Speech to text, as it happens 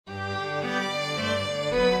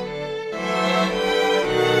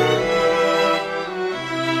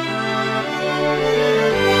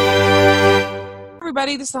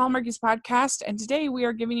everybody. This is the Hallmarkies podcast, and today we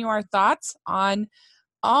are giving you our thoughts on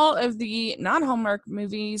all of the non-Hallmark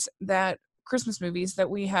movies Christmas movies that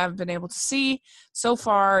we have been able to see so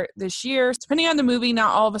far this year. Depending on the movie,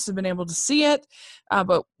 not all of us have been able to see it,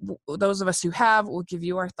 but those of us who have will give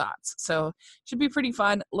you our thoughts. So it should be pretty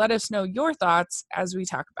fun. Let us know your thoughts as we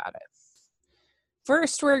talk about it.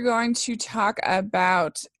 First, we're going to talk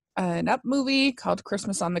about an Up movie called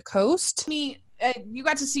Christmas on the Coast. You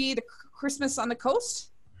got to see the Christmas on the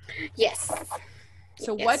Coast? Yes.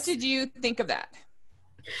 So what did you think of that?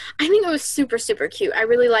 I think it was super, super cute. I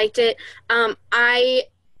really liked it. I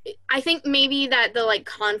think maybe that the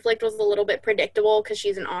conflict was a little bit predictable because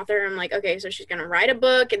she's an author. I'm like, okay, so she's gonna write a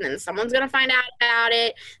book and then someone's gonna find out about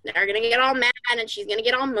it. They're gonna get all mad and she's gonna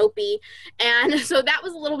get all mopey, and so that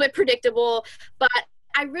was a little bit predictable. But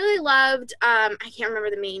I really loved. I can't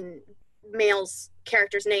remember the main male's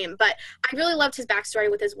character's name, but I really loved his backstory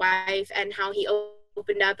with his wife and how he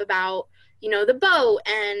opened up about the boat,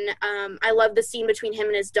 and I love the scene between him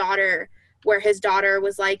and his daughter where his daughter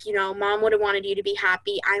was like, Mom would have wanted you to be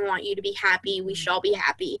happy. I want you to be happy. We shall be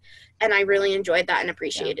happy. And I really enjoyed that and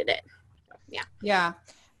appreciated it. Yeah.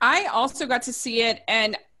 I also got to see it,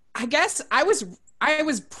 and I guess I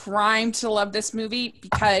was primed to love this movie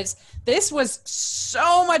because this was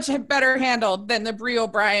so much better handled than the Brie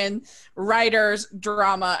O'Brien writers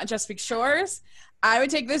drama on Chesapeake Shores. I would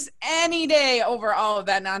take this any day over all of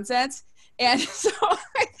that nonsense. And so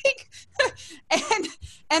I think,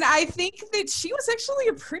 and I think that she was actually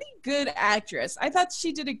a pretty good actress. I thought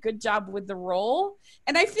she did a good job with the role.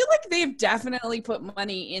 And I feel like they've definitely put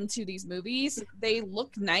money into these movies. They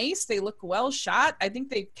look nice. They look well shot. I think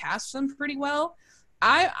they cast them pretty well.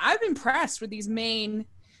 I'm impressed with these main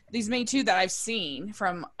two that I've seen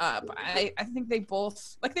from Up. I think they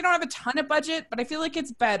both, they don't have a ton of budget, but I feel like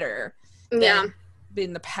it's better than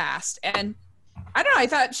in the past. And I don't know, I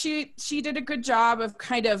thought she did a good job of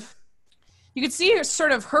you could see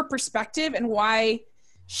her perspective and why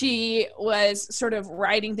she was sort of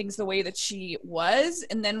writing things the way that she was.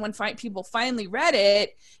 And then when people finally read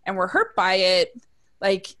it and were hurt by it,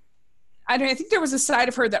 I think there was a side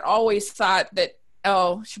of her that always thought that,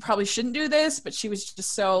 oh, she probably shouldn't do this, but she was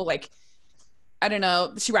just so I don't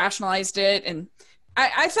know, she rationalized it, and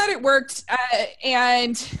I thought it worked,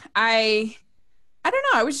 and I don't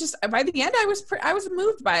know, I was just, by the end, I was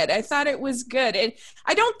moved by it. I thought it was good. And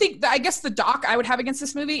I don't think I guess the doc I would have against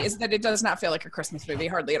this movie is that it does not feel like a Christmas movie,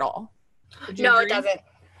 hardly at all. No, agree? It doesn't.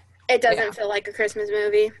 It doesn't feel like a Christmas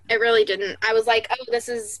movie. It really didn't. I was like, oh, this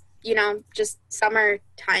is, just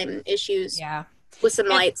summertime issues with some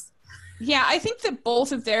lights. Yeah, I think that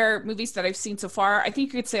both of their movies that I've seen so far, I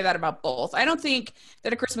think you could say that about both. I don't think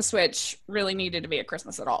that A Christmas Switch really needed to be a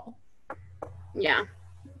Christmas at all. Yeah.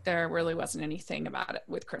 There really wasn't anything about it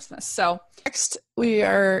with Christmas. So next we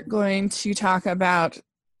are going to talk about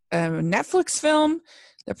a Netflix film,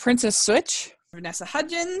 The Princess Switch. Vanessa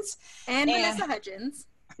Hudgens. And Vanessa Hudgens.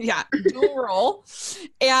 Yeah, dual role.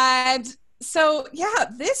 And so,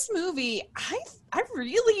 this movie, I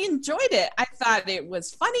really enjoyed it. I thought it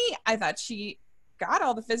was funny. I thought she got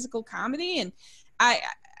all the physical comedy. And I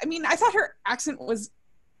mean, I thought her accent was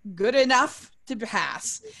good enough to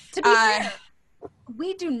pass. To be fair,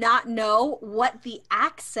 we do not know what the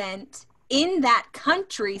accent in that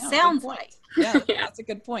country sounds like. Yeah, that's a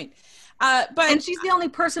good point. And she's the only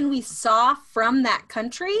person we saw from that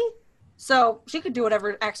country, so she could do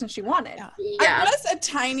whatever accent she wanted. Yeah. I was a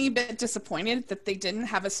tiny bit disappointed that they didn't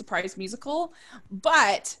have a surprise musical,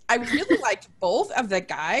 but I really liked both of the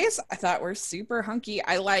guys. I thought were super hunky.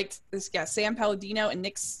 I liked this guy, Sam Palladino and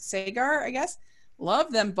Nick Sagar, I guess.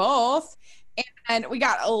 Love them both. And we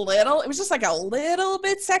got it was just a little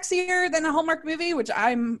bit sexier than a Hallmark movie, which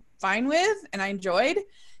I'm fine with and I enjoyed.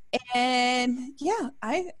 And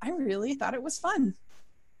I really thought it was fun.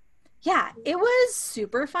 Yeah, it was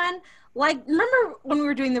super fun. Remember when we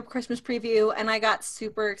were doing the Christmas preview and I got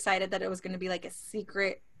super excited that it was going to be a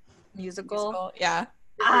secret musical? Yeah.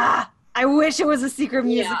 I wish it was a secret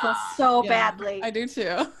musical so badly. I do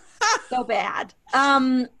too. So bad.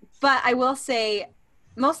 But I will say,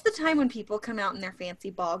 most of the time when people come out in their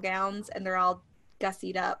fancy ball gowns and they're all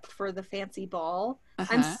gussied up for the fancy ball,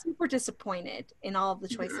 I'm super disappointed in all of the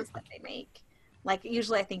choices that they make.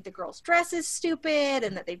 Usually I think the girl's dress is stupid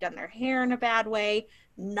and that they've done their hair in a bad way.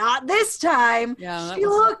 Not this time. Yeah, she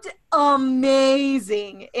looked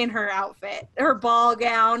amazing in her outfit. Her ball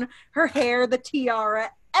gown, her hair, the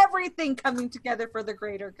tiara, everything coming together for the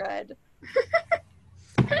greater good.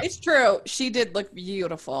 It's true. She did look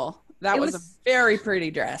beautiful. That was a very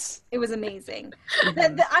pretty dress. It was amazing. I'm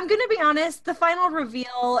going to be honest, the final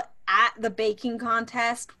reveal at the baking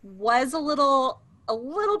contest was a little a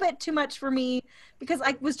little bit too much for me because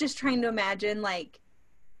I was just trying to imagine, like,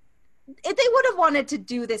 if they would have wanted to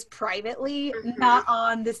do this privately, not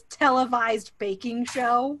on this televised baking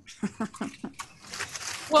show.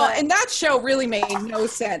 Well, and that show really made no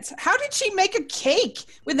sense. How did she make a cake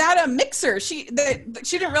without a mixer? She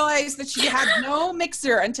didn't realize that she had no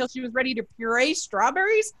mixer until she was ready to puree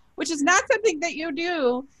strawberries, which is not something that you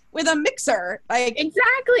do with a mixer. Like,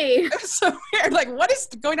 exactly. It was so weird. Like, what is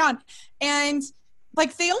going on? And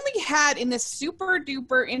like, they only had in this super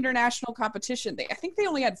duper international competition, I think they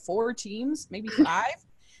only had 4 teams, maybe 5.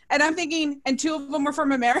 And I'm thinking, and 2 of them were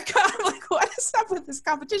from America. I'm like, what is up with this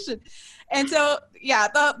competition? And so, yeah,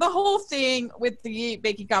 the whole thing with the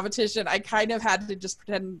baking competition, I kind of had to just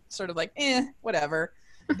pretend sort of like, whatever.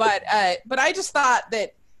 But I just thought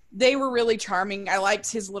that they were really charming. I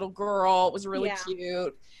liked his little girl. It was really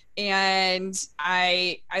cute. And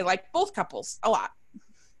I liked both couples a lot.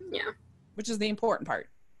 Yeah. Which is the important part.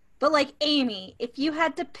 But like, Amy, if you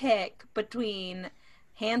had to pick between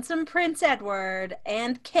handsome Prince Edward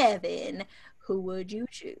and Kevin, who would you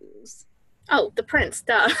choose? Oh, the prince,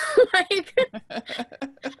 duh.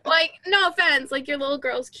 like, no offense, like, your little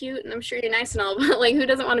girl's cute and I'm sure you're nice and all, but like, who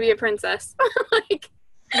doesn't want to be a princess? Like,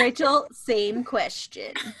 Rachel, same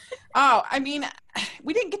question. Oh, I mean,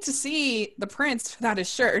 we didn't get to see the prince without his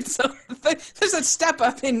shirt, so there's a step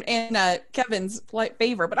up in Kevin's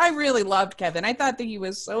favor. But I really loved Kevin. I thought that he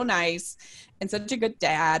was so nice and such a good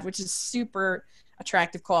dad, which is super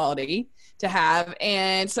attractive quality to have.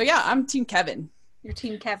 And so, yeah, I'm Team Kevin. You're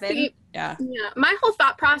Team Kevin? See, yeah. My whole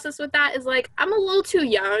thought process with that is like, I'm a little too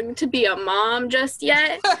young to be a mom just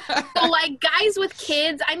yet. So like, guys with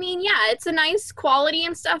kids, I mean, yeah, it's a nice quality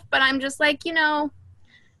and stuff, but I'm just like,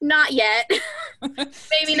 not yet.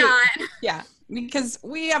 Maybe not. Yeah, because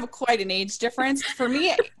we have quite an age difference. For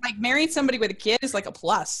me, like, marrying somebody with a kid is like a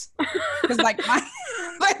plus. Because like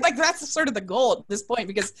that's sort of the goal at this point,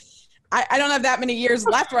 because I don't have that many years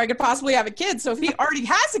left where I could possibly have a kid. So if he already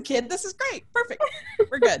has a kid, this is great. Perfect.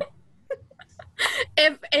 We're good.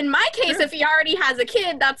 If in my case, if he already has a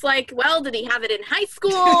kid, that's like, well, did he have it in high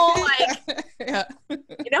school? Like, yeah.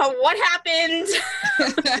 What happened?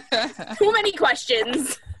 Too many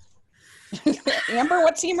questions. Amber,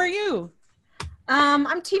 what team are you?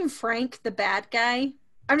 I'm Team Frank, the bad guy.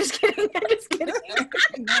 I'm just kidding. I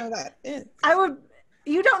know that is.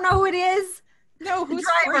 You don't know who it is? No, who's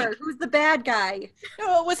the driver? Frank? Who's the bad guy?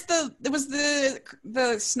 No, it was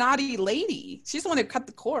the snotty lady. She's the one who cut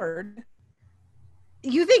the cord.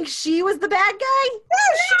 You think she was the bad guy?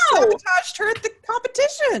 Yeah, she sabotaged her at the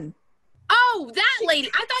competition. Oh, that lady.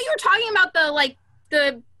 I thought you were talking about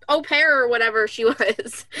the au pair or whatever she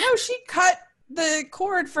was. No, she cut the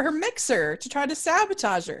cord for her mixer to try to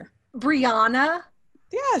sabotage her. Brianna?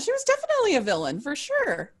 Yeah, she was definitely a villain for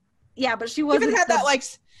sure. Yeah, but she wasn't. Even had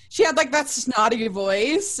she had that snotty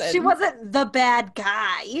voice. And she wasn't the bad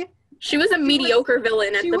guy. She was a mediocre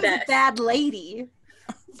villain at the best. She was a bad lady.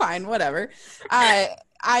 Fine, whatever. I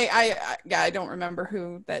don't remember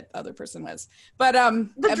who that other person was, but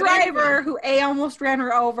the driver who A, almost ran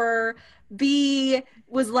her over, B,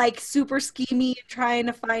 was like super schemy trying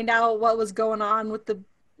to find out what was going on with the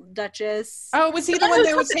Duchess. Oh, was he the one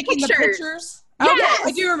that was taking the pictures? Oh, yes. yeah,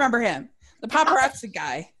 I do remember him. The paparazzi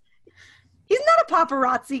guy. He's not a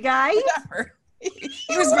paparazzi guy. Whatever.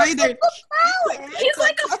 He was right there. He's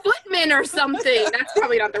like a footman or something. That's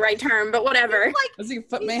probably not the right term, but whatever. Was he a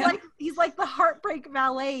footman? He's like the heartbreak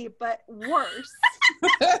valet, but worse.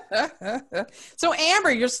 So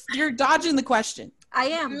Amber, you're dodging the question. I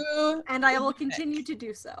am, and I will continue to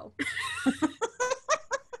do so.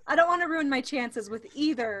 I don't want to ruin my chances with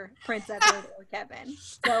either Prince Edward or Kevin.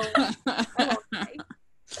 So I won't say.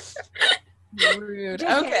 Rude.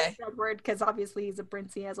 JK Okay. Edward, because obviously he's a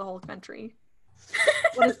prince. He has a whole country.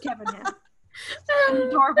 What does Kevin have? An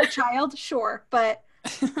adorable child? Sure, but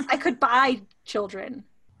I could buy children.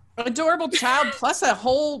 An adorable child plus a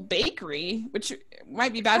whole bakery, which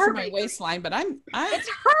might be bad for my waistline, but It's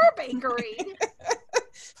her bakery.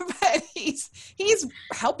 But he's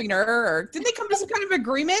helping her, or didn't they come to some kind of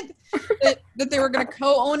agreement that they were going to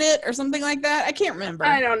co-own it or something like that? I can't remember.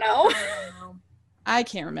 I don't know. I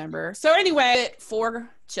can't remember. So anyway, 4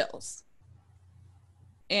 chills.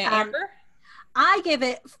 And Amber? I give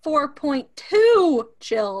it 4.2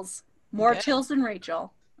 chills. More chills than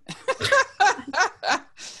Rachel.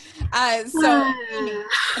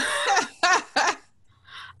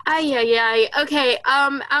 Okay,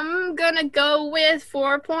 I'm gonna go with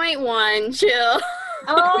 4.1 chill.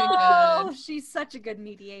 Oh, she's such a good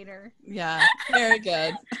mediator. Yeah, very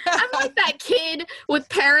good. I'm like that kid with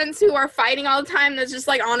parents who are fighting all the time that's just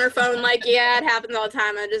like on her phone, like, yeah, it happens all the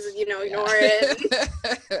time. I just, ignore it.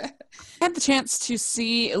 I had the chance to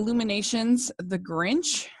see Illuminations, The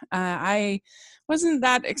Grinch. I wasn't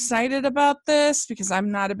that excited about this because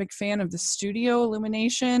I'm not a big fan of the studio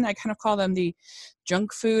Illumination. I kind of call them the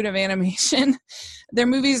junk food of animation. Their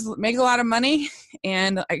movies make a lot of money,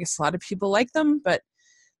 and I guess a lot of people like them, but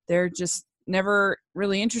they're just never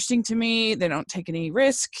really interesting to me. They don't take any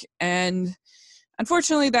risk, and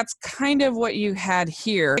unfortunately, that's kind of what you had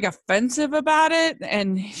here. Like, offensive about it,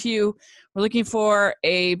 and if you were looking for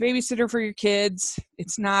a babysitter for your kids,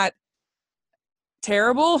 it's not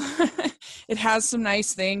terrible. It has some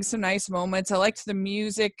nice things, some nice moments. I liked the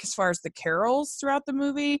music as far as the carols throughout the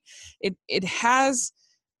movie. It has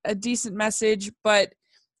a decent message, but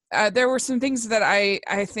there were some things that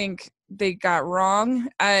I think they got wrong.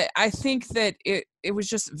 I think that it was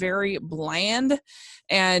just very bland,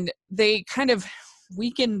 and they kind of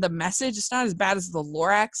weakened the message. It's not as bad as the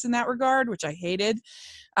Lorax in that regard, which I hated,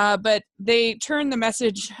 but they turned the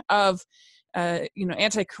message of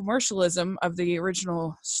anti-commercialism of the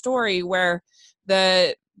original story, where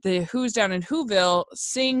the Who's down in Whoville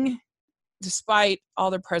sing despite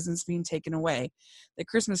all their presents being taken away. That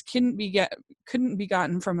Christmas couldn't be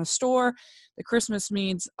gotten from a store. The Christmas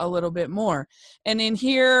means a little bit more. And in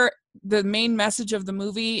here, the main message of the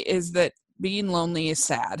movie is that being lonely is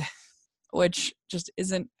sad, which just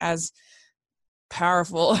isn't as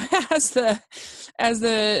powerful as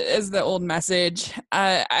the old message.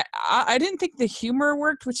 I didn't think the humor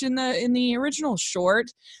worked, which in the original short,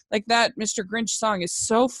 like that Mr. Grinch song is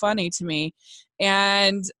so funny to me.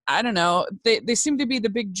 And I don't know, they seem to be, the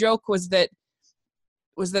big joke was that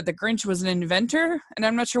the Grinch was an inventor, and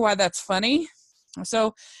I'm not sure why that's funny.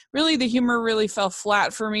 So really the humor really fell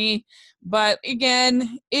flat for me. But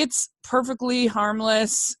again, it's perfectly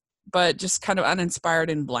harmless, but just kind of uninspired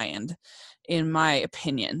and bland, in my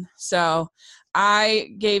opinion. So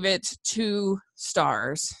I gave it 2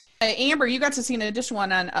 stars. Amber, you got to see an additional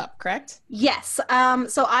one on Up, correct? Yes.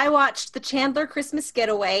 So I watched the Chandler Christmas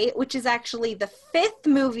Getaway, which is actually the 5th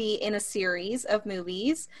movie in a series of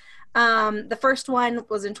movies. The first one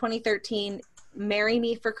was in 2013, Marry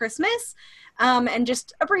Me for Christmas. And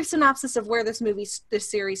just a brief synopsis of where this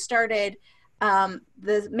series started.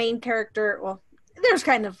 The main character, well, there's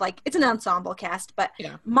kind of like, it's an ensemble cast, but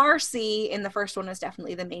yeah. Marcy in the first one is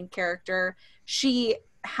definitely the main character. She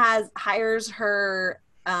hires her,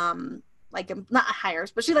 but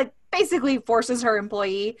she like basically forces her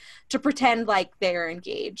employee to pretend like they're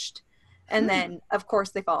engaged. And then, of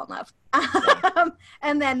course, they fall in love.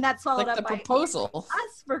 And then that's followed like up by proposal.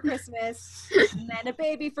 Us for Christmas, and then A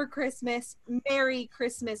Baby for Christmas, Merry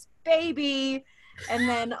Christmas Baby, and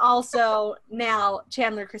then also now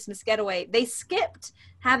Chandler Christmas Getaway. They skipped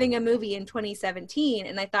having a movie in 2017,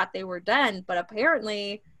 and I thought they were done, but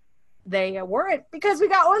apparently they weren't, because we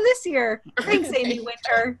got one this year. Thanks, Amy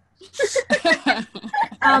Winter.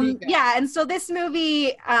 Yeah, and so this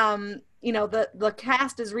movie, the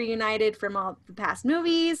cast is reunited from all the past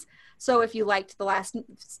movies. So if you liked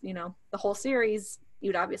the whole series,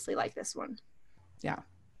 you'd obviously like this one. Yeah,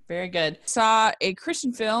 very good. Saw a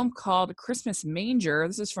Christian film called Christmas Manger.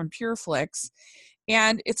 This is from Pureflix.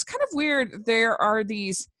 And it's kind of weird. There are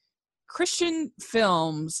these Christian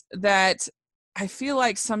films that I feel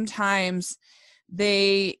like sometimes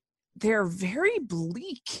they're very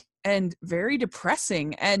bleak and very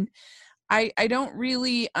depressing. And I don't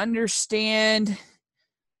really understand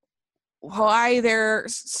why they're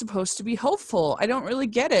supposed to be hopeful. I don't really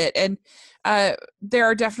get it. And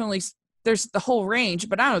there's the whole range,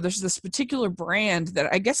 but I don't know, there's this particular brand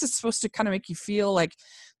that I guess it's supposed to kind of make you feel like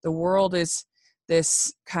the world is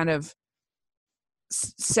this kind of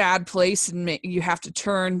sad place, and you have to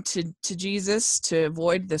turn to Jesus to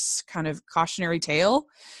avoid this kind of cautionary tale.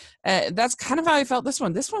 That's kind of how I felt this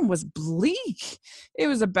one. This one was bleak. It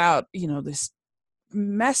was about, this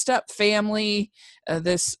messed up family,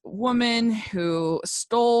 this woman who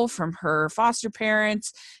stole from her foster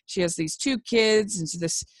parents. She has these 2 kids, and so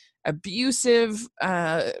this abusive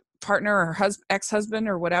partner, or ex-husband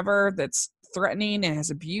or whatever, that's threatening and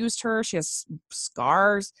has abused her. She has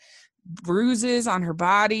scars, bruises on her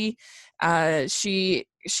body. She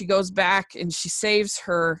goes back and she saves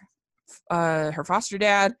her foster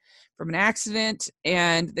dad from an accident,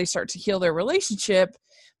 and they start to heal their relationship.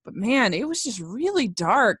 But man, it was just really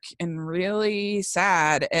dark and really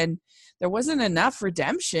sad, and there wasn't enough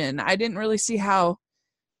redemption. I didn't really see how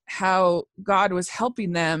God was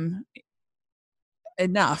helping them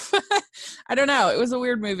enough. I don't know. It was a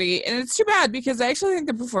weird movie, and it's too bad because I actually think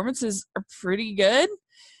the performances are pretty good.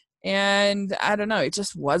 And I don't know, it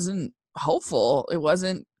just wasn't hopeful. It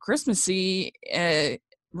wasn't Christmassy,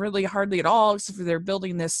 really hardly at all, except for they're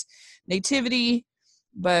building this nativity.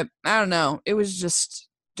 But I don't know, it was just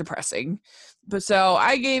depressing. But so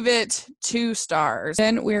I gave it 2 stars.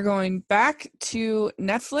 Then we're going back to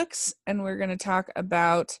Netflix, and we're going to talk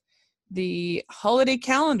about the holiday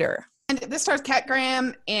calendar. And this stars Kat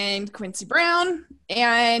Graham and Quincy Brown.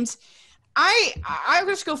 And I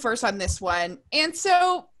will just go first on this one. And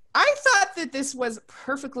so I thought that this was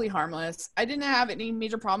perfectly harmless. I didn't have any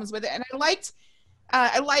major problems with it, and I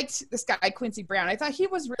liked this guy Quincy Brown. I thought he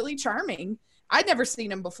was really charming. I'd never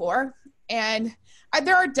seen him before, and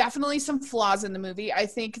there are definitely some flaws in the movie. I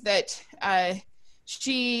think that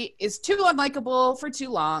she is too unlikable for too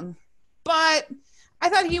long, but I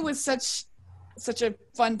thought he was such a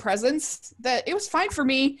fun presence that it was fine for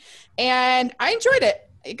me, and I enjoyed it.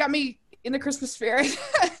 It got me in the Christmas spirit.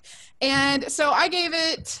 And so I gave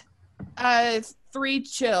it 3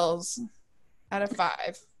 chills out of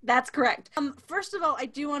 5. That's correct. First of all, I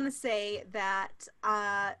do want to say that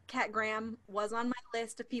Kat Graham was on my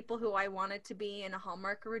list of people who I wanted to be in a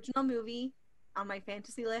Hallmark original movie on my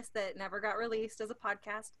fantasy list that never got released as a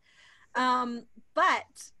podcast.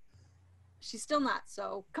 But she's still not.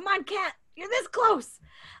 So come on, Kat, you're this close.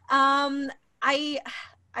 I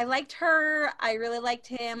liked her. I really liked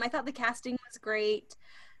him. I thought the casting was great.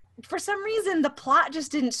 For some reason, the plot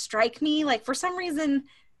just didn't strike me. Like, for some reason,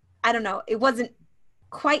 I don't know, it wasn't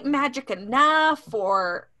quite magic enough,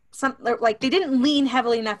 or something. Like, they didn't lean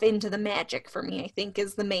heavily enough into the magic for me, I think,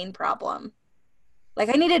 is the main problem. Like,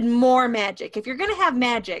 I needed more magic. If you're going to have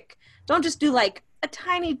magic, don't just do, like, a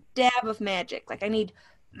tiny dab of magic. Like, I need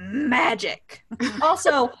magic.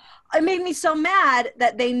 Also, it made me so mad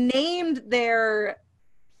that they named their,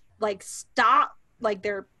 like,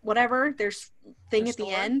 their whatever, their thing at the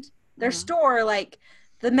end, their store, like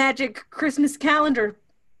the magic Christmas calendar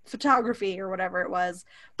photography or whatever it was,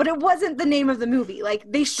 but it wasn't the name of the movie.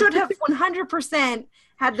 Like, they should have 100%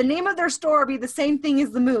 had the name of their store be the same thing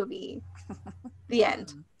as the movie. The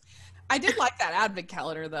end. I did like that advent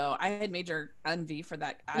calendar, though. I had major envy for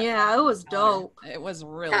that. Yeah, it was dope. It was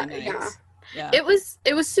really nice. Yeah. It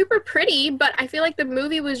was super pretty, but I feel like the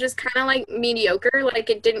movie was just kind of like mediocre. Like,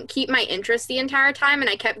 it didn't keep my interest the entire time, and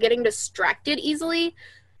I kept getting distracted easily.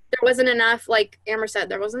 There wasn't enough, like Amber said,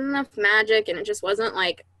 there wasn't enough magic, and it just wasn't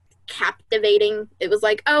like captivating. It was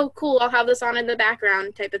like, oh, cool, I'll have this on in the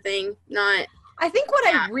background type of thing. Not. I think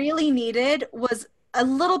what I really needed was a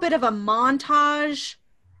little bit of a montage,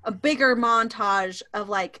 a bigger montage of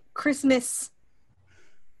like Christmas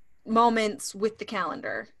moments with the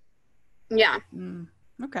calendar. Yeah.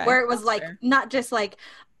 Okay. Where it was like, fair. Not just like,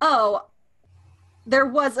 oh, there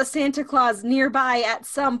was a Santa Claus nearby at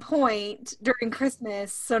some point during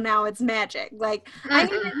Christmas, so now it's magic. Like, I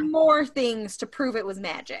needed more things to prove it was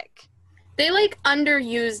magic. They, like,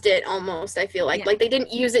 underused it almost, I feel like. Yeah. Like, they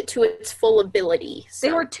didn't use it to its full ability. So.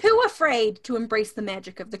 They were too afraid to embrace the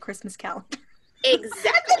magic of the Christmas calendar.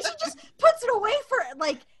 Exactly. And then she just puts it away for,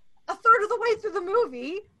 like, a third of the way through the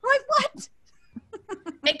movie. Like, what?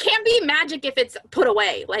 It can't be magic if it's put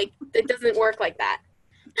away. Like, it doesn't work like that.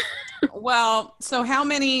 Well, so how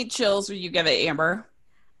many chills would you give it, Amber?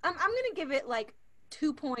 I'm going to give it, like,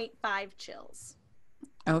 2.5 chills.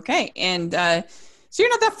 Okay. And so you're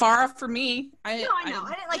not that far off for me. No, I know.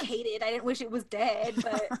 I didn't, like, hate it. I didn't wish it was dead,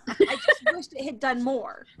 but I just wished it had done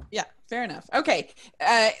more. Yeah, fair enough. Okay.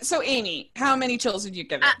 So, Amy, how many chills would you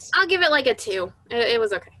give it? I'll give it, like, a 2. It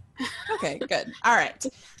was okay. Okay, good. All right.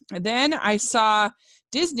 And then I saw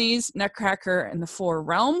Disney's Nutcracker and the Four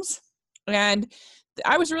Realms, and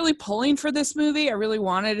I was really pulling for this movie. I really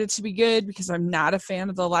wanted it to be good because I'm not a fan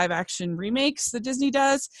of the live action remakes that Disney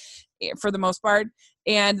does for the most part.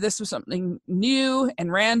 And this was something new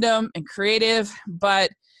and random and creative, but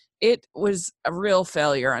it was a real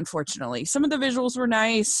failure, unfortunately. Some of the visuals were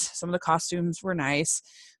nice. Some of the costumes were nice.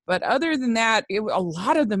 But other than that, a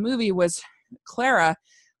lot of the movie was Clara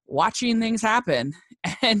watching things happen,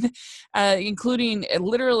 and including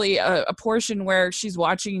literally a portion where she's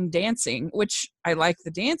watching dancing, which I like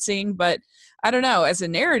the dancing, but I don't know, as a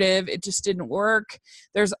narrative, it just didn't work.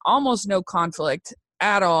 There's almost no conflict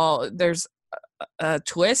at all. There's a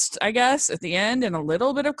twist, I guess, at the end and a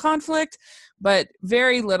little bit of conflict, but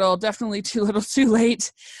very little, definitely too little too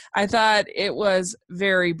late. I thought it was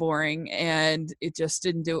very boring and it just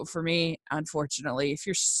didn't do it for me, unfortunately. If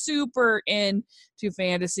you're super into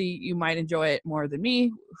fantasy, you might enjoy it more than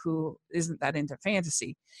me, who isn't that into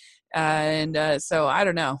fantasy. So I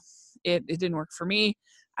don't know. It didn't work for me.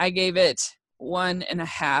 I gave it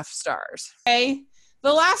 1.5 stars. Okay,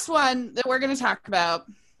 the last one that we're going to talk about,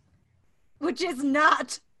 which is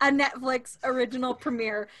not a Netflix original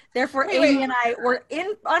premiere. Therefore, Amy and I were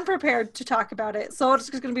unprepared to talk about it. So it's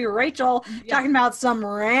just going to be Rachel talking about some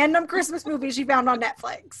random Christmas movie she found on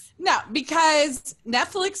Netflix. No, because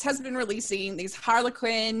Netflix has been releasing these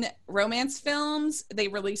Harlequin romance films. They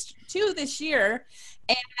released 2 this year,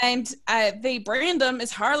 and they brand them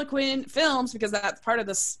as Harlequin films because that's part of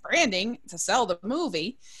the branding to sell the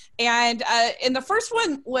movie. And the first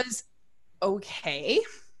one was okay.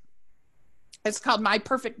 It's called My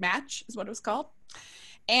Perfect Match, is what it was called.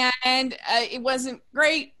 And it wasn't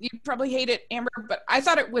great. You'd probably hate it, Amber, but I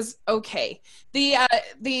thought it was okay.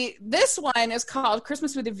 This one is called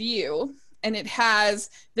Christmas with a View, and it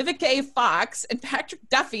has Vivica A. Fox and Patrick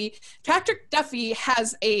Duffy. Patrick Duffy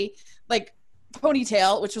has a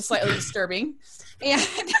ponytail, which was slightly disturbing. And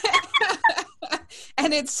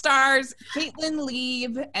and it stars Caitlin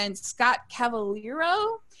Leib and Scott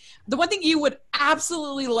Cavallero. The one thing you would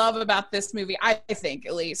absolutely love about this movie, I think,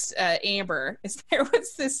 at least, Amber, is there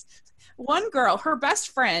was this one girl, her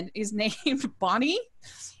best friend is named Bonnie,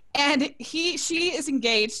 and she is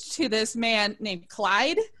engaged to this man named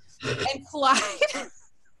Clyde. And Clyde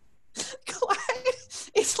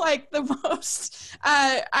is like the most,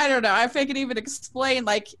 I don't know if I can even explain,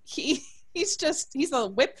 he's a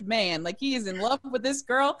whipped man. Like, he is in love with this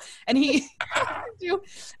girl, and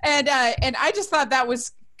and I just thought that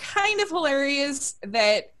was kind of hilarious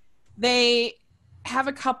that they have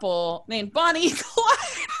a couple named Bonnie and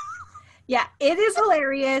Clyde. Yeah, it is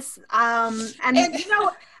hilarious. And you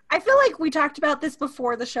know, I feel like we talked about this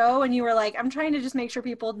before the show, and you were like, I'm trying to just make sure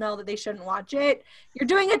people know that they shouldn't watch it. You're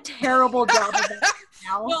doing a terrible job of that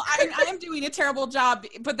now. Well, I am doing a terrible job,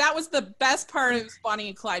 but that was the best part of Bonnie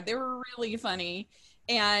and Clyde. They were really funny,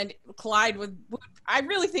 and Clyde I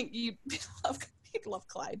really think you'd love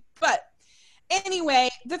Clyde. But anyway,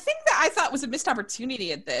 the thing that I thought was a missed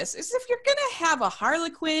opportunity at this is if you're going to have a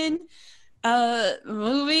Harlequin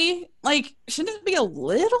movie, shouldn't it be a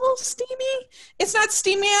little steamy? It's not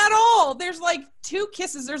steamy at all. There's 2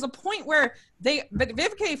 kisses. There's a point where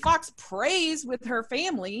Vivica A. Fox prays with her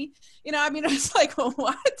family. It's like,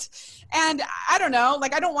 what? And I don't know,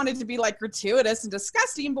 I don't want it to be gratuitous and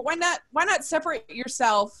disgusting, but why not separate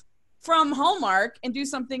yourself from Hallmark and do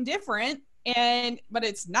something different? But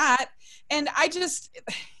it's not. And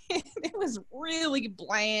it was really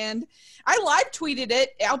bland. I live tweeted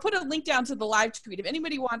it. I'll put a link down to the live tweet. If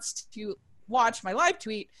anybody wants to watch my live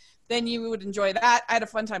tweet, then you would enjoy that. I had a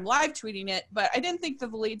fun time live tweeting it, but I didn't think that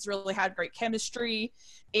the leads really had great chemistry.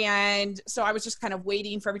 And so I was just kind of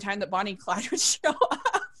waiting for every time that Bonnie and Clyde would show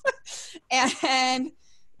up. And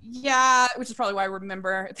yeah, which is probably why I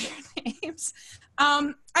remember their names.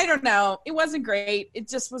 I don't know. It wasn't great. It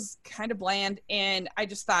just was kind of bland. And I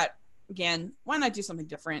just thought, again, why not do something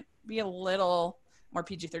different? Be a little more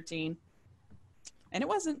PG-13. And it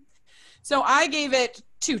wasn't. So I gave it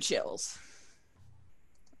 2 chills.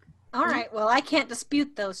 All right. Well, I can't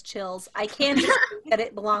dispute those chills. I can dispute that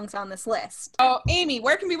it belongs on this list. Oh, Amy,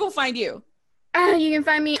 where can people find you? You can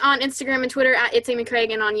find me on Instagram and Twitter at It's Amy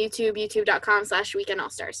Craig, and on YouTube,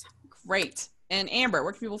 youtube.com/weekendallstars. Great. And Amber,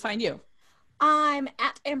 where can people find you? I'm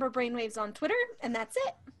at Amber Brainwaves on Twitter, and that's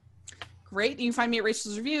it. Great. You can find me at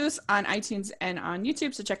Rachel's Reviews on iTunes and on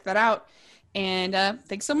YouTube, so check that out. And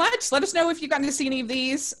thanks so much. Let us know if you've gotten to see any of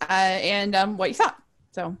these and what you thought.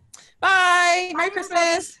 So, bye. Merry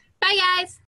Christmas. Bye, guys.